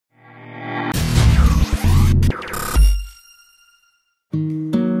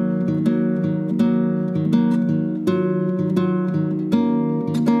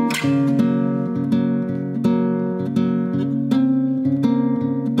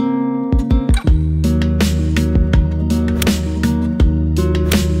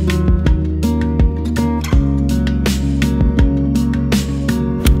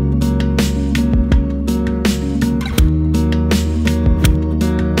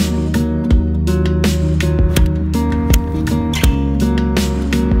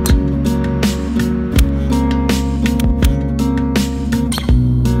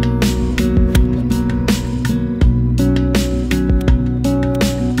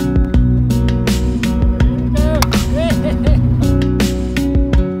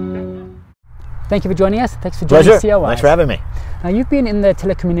Thank you for joining us. Thanks for joining CEOwise. Thanks for having me. Now, you've been in the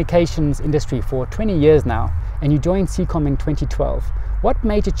telecommunications industry for 20 years now, and you joined SEACOM in 2012. What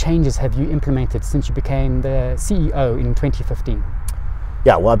major changes have you implemented since you became the CEO in 2015?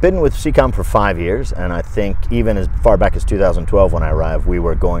 Yeah, well, I've been with SEACOM for 5 years, and I think even as far back as 2012 when I arrived, we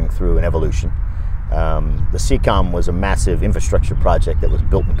were going through an evolution. The SEACOM was a massive infrastructure project that was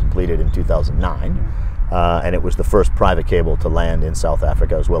built and completed in 2009, and it was the first private cable to land in South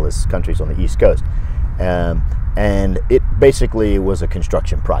Africa as well as countries on the East Coast. And it basically was a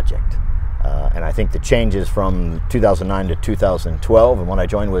construction project. And I think the changes from 2009 to 2012, and when I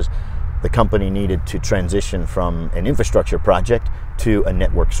joined, was the company needed to transition from an infrastructure project to a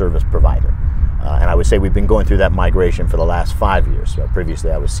network service provider. And I would say we've been going through that migration for the last 5 years. So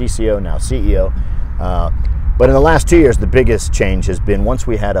previously I was CCO, now CEO. But in the last 2 years, the biggest change has been once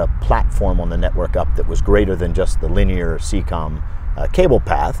we had a platform on the network up that was greater than just the linear SEACOM cable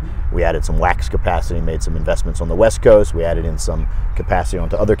path. We added some wax capacity, made some investments on the West Coast. We added in some capacity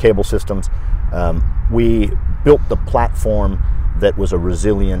onto other cable systems. We built the platform that was a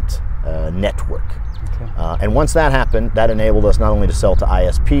resilient network. And once that happened, that enabled us not only to sell to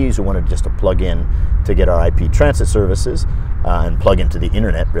ISPs who wanted just to plug in to get our IP transit services and plug into the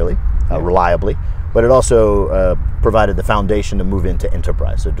internet really reliably, but it also provided the foundation to move into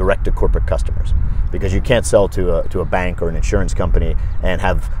enterprise, so direct to corporate customers. Because you can't sell to a bank or an insurance company and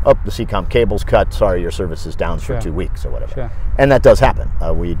have, the SEACOM cable's cut, sorry, your service is down for 2 weeks or whatever. And that does happen.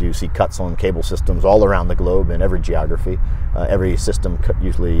 We do see cuts on cable systems all around the globe in every geography. Every system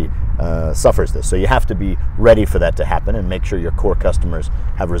usually suffers this. So you have to be ready for that to happen and make sure your core customers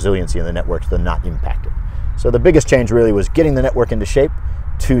have resiliency in the network so they're not impacted. So the biggest change really was getting the network into shape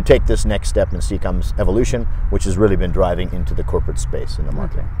to take this next step in SEACOM's evolution, which has really been driving into the corporate space in the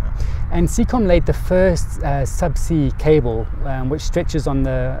market. And SEACOM laid the first subsea cable, which stretches on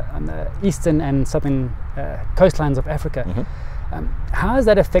the eastern and southern coastlines of Africa. How has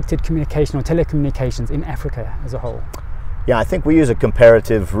that affected communication or telecommunications in Africa as a whole? Yeah, I think we use a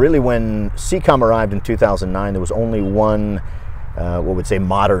comparative. Really, when SEACOM arrived in 2009, there was only one what would say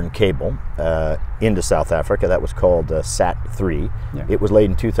modern cable into South Africa. That was called SAT3. It was laid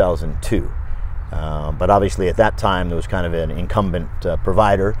in 2002. But obviously at that time there was kind of an incumbent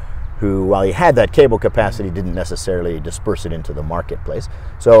provider who, while he had that cable capacity, didn't necessarily disperse it into the marketplace.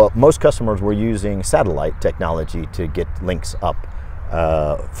 So most customers were using satellite technology to get links up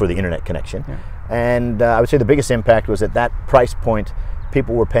for the internet connection. And I would say the biggest impact was at that price point,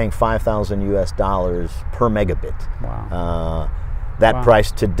 people were paying $5,000 US per megabit. That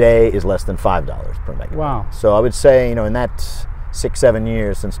price today is less than $5 per megabit. So I would say, in that 6-7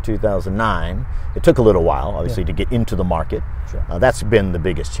 years since 2009, it took a little while, obviously, to get into the market. That's been the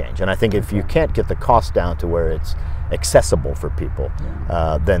biggest change. And I think if you can't get the cost down to where it's accessible for people,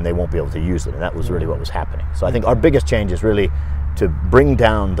 then they won't be able to use it. And that was really what was happening. So I think our biggest change is really to bring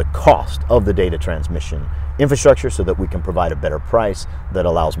down the cost of the data transmission infrastructure so that we can provide a better price that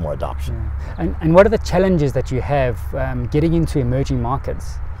allows more adoption. And what are the challenges that you have getting into emerging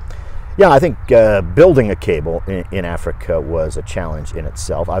markets? Yeah, I think building a cable in Africa was a challenge in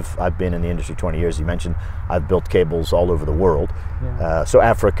itself. I've been in the industry 20 years. You mentioned I've built cables all over the world. So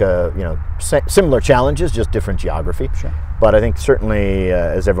Africa, similar challenges, just different geography. But I think certainly,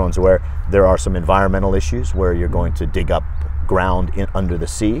 as everyone's aware, there are some environmental issues where you're going to dig up ground under the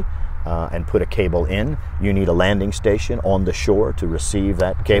sea and put a cable in. You need a landing station on the shore to receive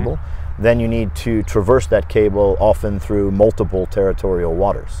that cable. Then you need to traverse that cable often through multiple territorial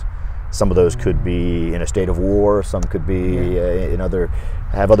waters. Some of those could be in a state of war, some could be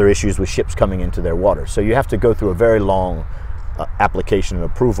have other issues with ships coming into their water. So you have to go through a very long application and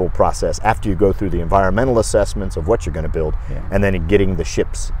approval process after you go through the environmental assessments of what you're going to build, and then getting the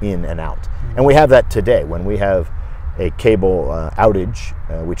ships in and out. And we have that today. When we have a cable outage,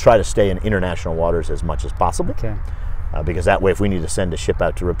 we try to stay in international waters as much as possible, because that way if we need to send a ship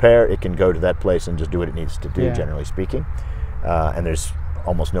out to repair, it can go to that place and just do what it needs to do, generally speaking. And there's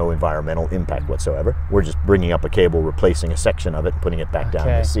almost no environmental impact whatsoever. We're just bringing up a cable, replacing a section of it, and putting it back down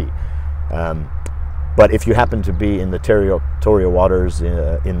the sea. But if you happen to be in the territorial waters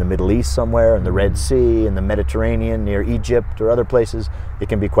in the Middle East somewhere, in the Red Sea, in the Mediterranean, near Egypt or other places, it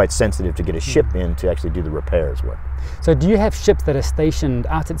can be quite sensitive to get a ship in to actually do the repairs work. So do you have ships that are stationed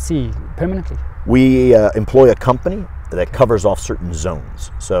out at sea permanently? We employ a company that covers off certain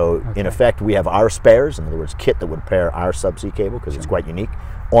zones. So in effect, we have our spares, in other words, kit that would repair our subsea cable, because it's quite unique,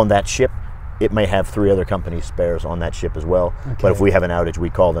 on that ship. It may have 3 other companies' spares on that ship as well. But if we have an outage, we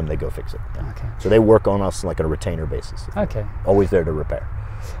call them, they go fix it. So they work on us like on a retainer basis. Always there to repair.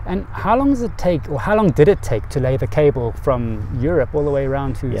 And how long does it take, or how long did it take to lay the cable from Europe all the way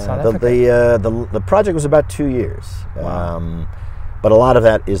around to South Africa? The project was about 2 years. Wow. But a lot of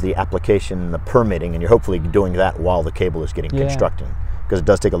that is the application, the permitting, and you're hopefully doing that while the cable is getting constructed, because it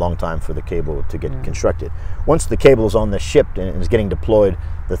does take a long time for the cable to get constructed. Once the cable is on the ship and is getting deployed,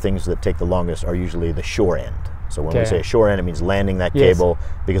 the things that take the longest are usually the shore end. So when we say shore end, it means landing that cable,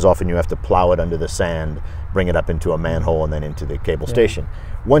 because often you have to plow it under the sand, bring it up into a manhole, and then into the cable station.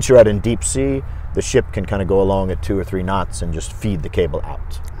 Once you're out in deep sea, the ship can kind of go along at 2 or 3 knots and just feed the cable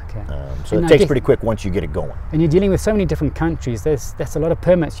out. So it takes pretty quick once you get it going. And you're dealing with so many different countries. That's a lot of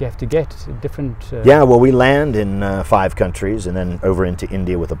permits you have to get. Different. Yeah, well, we land in 5 countries, and then over into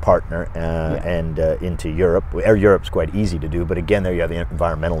India with a partner, and into Europe. Europe's quite easy to do, but again, there you have the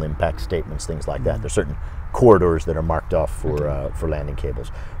environmental impact statements, things like that. There's certain corridors that are marked off for landing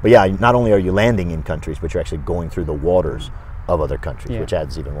cables. But yeah, not only are you landing in countries, but you're actually going through the waters of other countries, which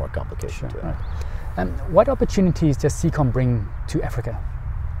adds even more complication to it. What opportunities does SEACOM bring to Africa?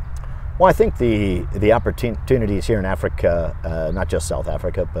 Well, I think the opportunities here in Africa, not just South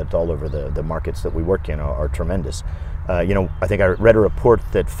Africa, but all over the markets that we work in are tremendous. You know, I think I read a report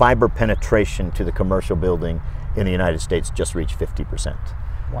that fiber penetration to the commercial building in the United States just reached 50%.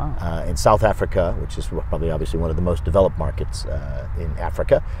 Wow. In South Africa, which is probably obviously one of the most developed markets in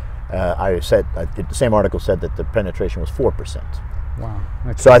Africa, the same article said that the penetration was 4%. Wow.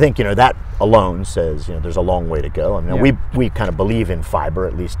 Okay. So I think, you know, that alone says, you know, there's a long way to go. I mean, we kind of believe in fiber,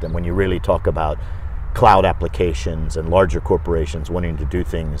 at least, and when you really talk about cloud applications and larger corporations wanting to do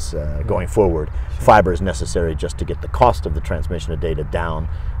things going forward, fiber is necessary just to get the cost of the transmission of data down,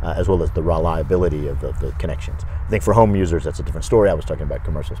 as well as the reliability of the connections. I think for home users, that's a different story. I was talking about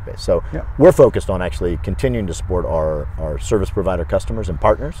commercial space. So we're focused on actually continuing to support our service provider customers and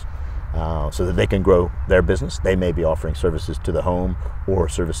partners, so that they can grow their business. They may be offering services to the home or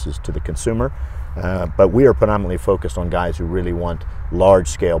services to the consumer, but we are predominantly focused on guys who really want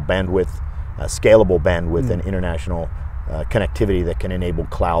large-scale bandwidth, scalable bandwidth, and international connectivity that can enable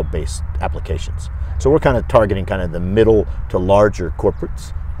cloud-based applications. So we're kind of targeting kind of the middle to larger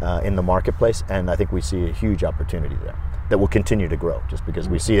corporates in the marketplace, and I think we see a huge opportunity there that will continue to grow, just because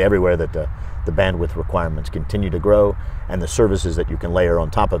we see everywhere that the bandwidth requirements continue to grow, and the services that you can layer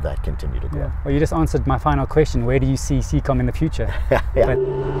on top of that continue to grow. Well, you just answered my final question. Where do you see SEACOM in the future?